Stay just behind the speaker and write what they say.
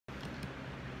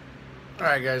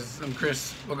Alright guys, I'm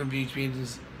Chris. Welcome to VHP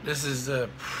Engines. This is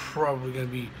probably going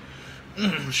to be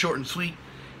short and sweet,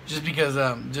 just because,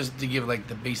 just to give like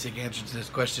the basic answer to this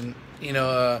question.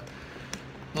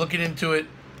 Looking into it,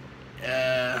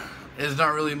 there's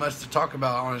not really much to talk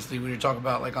about, honestly, when you talk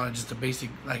about like on just a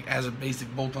basic, like as a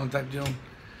basic bolt-on type deal.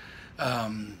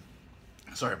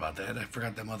 Sorry about that. I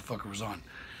forgot that motherfucker was on.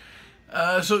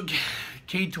 So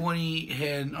K20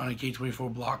 head on a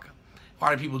K24 block. A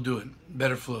lot of people do it.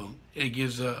 Better flow. It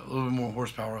gives a little bit more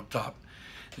horsepower up top.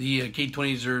 The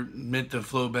K20s are meant to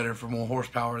flow better for more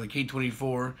horsepower. The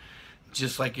K24,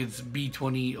 just like its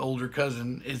B20 older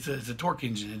cousin, it's a torque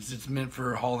engine. It's meant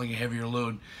for hauling a heavier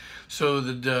load. So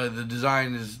the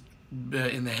design is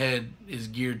in the head is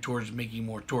geared towards making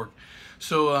more torque.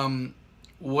 So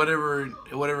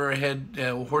whatever head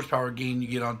horsepower gain you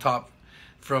get on top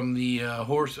from the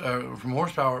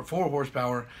horsepower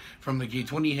from the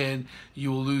K20 head,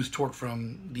 you will lose torque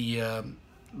from the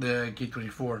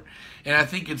K24, and I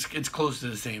think it's close to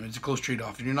the same. It's a close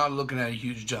trade-off, and you're not looking at a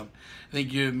huge jump. I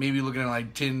think you're maybe looking at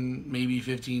like 10, maybe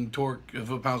 15 torque,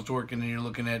 foot-pounds torque, and then you're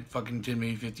looking at fucking 10,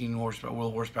 maybe 15 horsepower,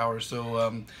 wheel horsepower.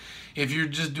 So if you're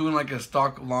just doing like a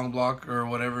stock long block or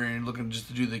whatever, and you're looking just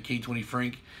to do the K20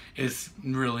 Frank, it's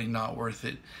really not worth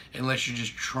it unless you're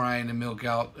just trying to milk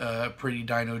out a pretty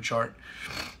dyno chart.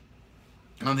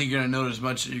 I don't think you're gonna notice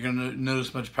much. You're gonna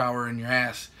notice much power in your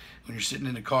ass when you're sitting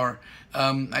in the car.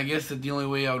 I guess that the only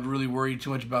way I would really worry too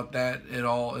much about that at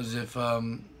all is if I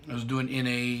was doing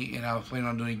NA and I was planning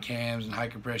on doing cams and high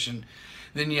compression.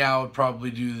 Then yeah, I would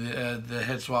probably do the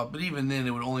head swap. But even then,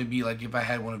 it would only be like if I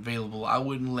had one available. I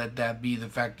wouldn't let that be the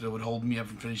factor that would hold me up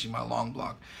from finishing my long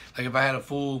block. Like if I had a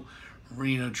full, true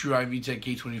IVTech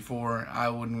K24, I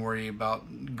wouldn't worry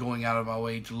about going out of my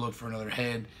way to look for another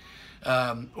head.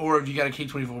 Or if you got a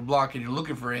K24 block and you're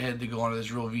looking for a head to go onto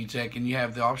this real VTEC and you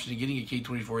have the option of getting a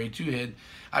K24 A2 head,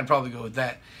 I'd probably go with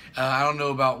that. I don't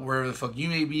know about wherever the fuck you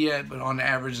may be at, but on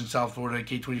average in South Florida,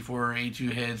 K24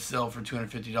 A2 heads sell for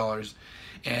 $250.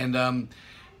 And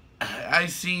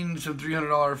I've seen some $300,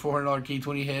 $400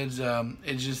 K20 heads.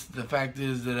 It's just the fact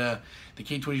is that the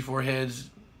K24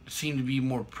 heads seem to be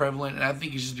more prevalent, and I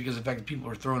think it's just because of the fact that people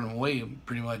are throwing them away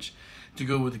pretty much to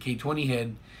go with the K20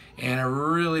 head. And I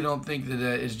really don't think that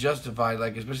is justified,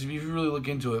 like especially if you really look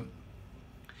into it.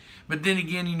 But then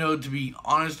again, to be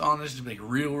honest, to be like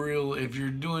real, if you're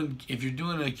doing a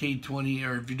K20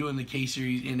 or if you're doing the K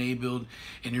series NA build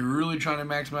and you're really trying to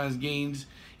maximize gains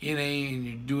NA and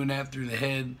you're doing that through the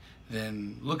head,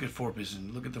 then look at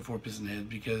 4-piston. Look at the 4-piston head,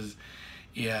 because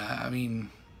yeah, I mean,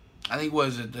 I think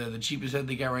the cheapest head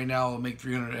they got right now will make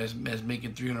 300 as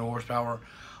making 300 horsepower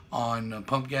on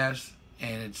pump gas,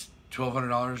 and it's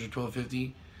 $1,200 or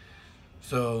 $1,250.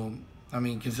 So I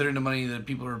mean, considering the money that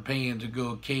people are paying to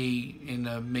go K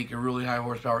and make a really high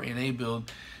horsepower NA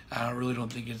build, I really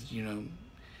don't think it's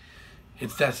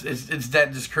it's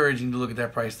that discouraging to look at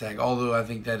that price tag. Although I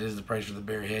think that is the price for the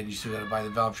bare head. You still got to buy the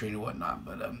valve train and whatnot.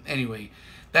 But anyway,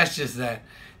 that's just that.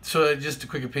 So just a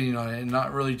quick opinion on it, and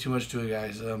not really too much to it,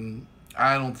 guys.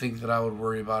 I don't think that I would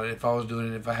worry about it if I was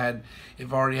doing it. If I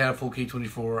already had a full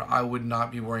K24, I would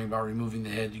not be worrying about removing the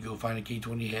head to go find a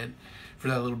K20 head for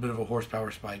that little bit of a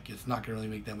horsepower spike. It's not going to really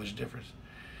make that much difference.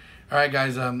 All right,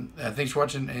 guys. Thanks for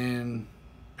watching, and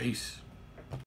peace.